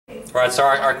Right, so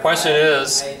our question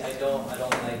is, I don't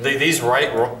like these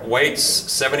weights,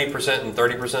 70% and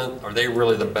 30%, are they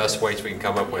really the best weights we can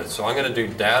come up with? So I'm going to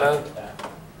do data,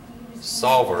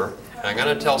 solver, and I'm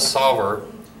going to tell solver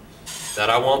that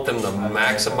I want them to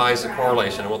maximize the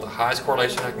correlation. I want the highest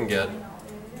correlation I can get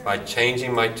by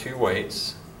changing my two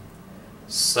weights,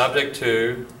 subject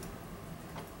to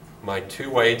my two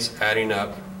weights adding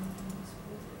up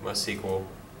must equal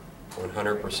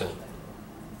 100%.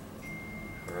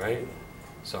 All right?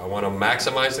 So I want to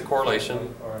maximize the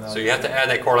correlation. So you have to add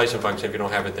that correlation function if you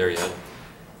don't have it there yet,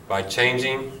 by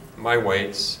changing my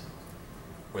weights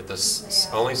with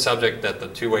the only subject that the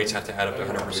two weights have to add up to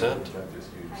 100%.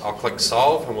 I'll click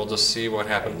solve and we'll just see what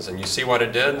happens. And you see what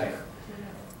it did?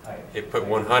 It put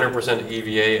 100%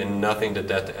 EVA and nothing to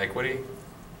debt to equity.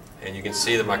 And you can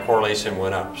see that my correlation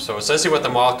went up. So essentially what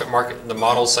the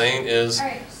model's saying is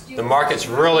the market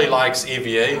really likes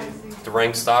EVA to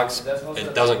rank stocks.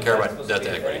 It doesn't care about debt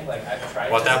to equity.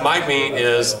 What that might mean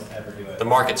is the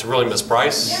market's really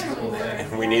mispriced.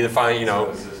 And we need to find,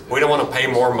 we don't want to pay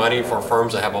more money for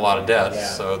firms that have a lot of debt.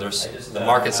 So the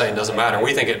market's saying it doesn't matter.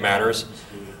 We think it matters.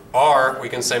 Or we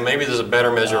can say maybe there's a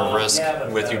better measure of risk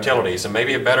with utilities. And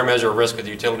maybe a better measure of risk with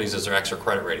utilities is their extra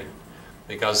credit rating.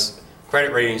 Because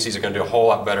credit rating agencies are going to do a whole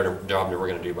lot better job than we're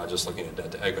going to do by just looking at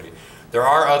debt to equity. There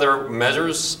are other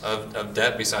measures of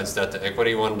debt besides debt to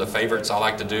equity. One of the favorites I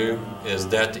like to do is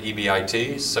debt to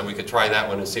EBIT. So we could try that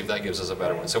one and see if that gives us a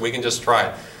better one. So we can just try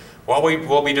it. What we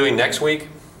will be doing next week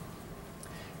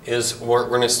is we're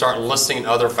going to start listing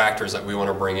other factors that we want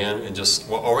to bring in, and just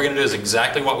what we're going to do is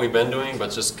exactly what we've been doing, but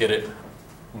just get it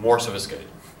more sophisticated.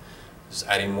 Just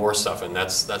adding more stuff in.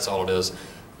 That's all it is.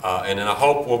 And then I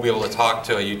hope we'll be able to talk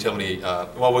to a utility,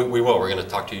 well, we will. We're going to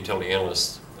talk to a utility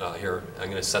analyst here.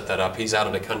 I'm going to set that up. He's out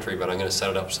of the country, but I'm going to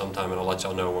set it up sometime, and I'll let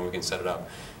y'all know when we can set it up.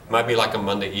 It might be like a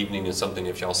Monday evening or something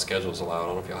if y'all's schedules allow. I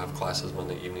don't know if y'all have classes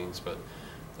Monday evenings, but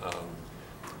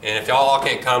and if y'all all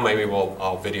can't come, maybe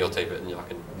I'll videotape it and y'all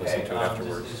can listen to it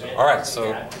afterwards. All right,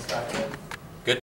 so.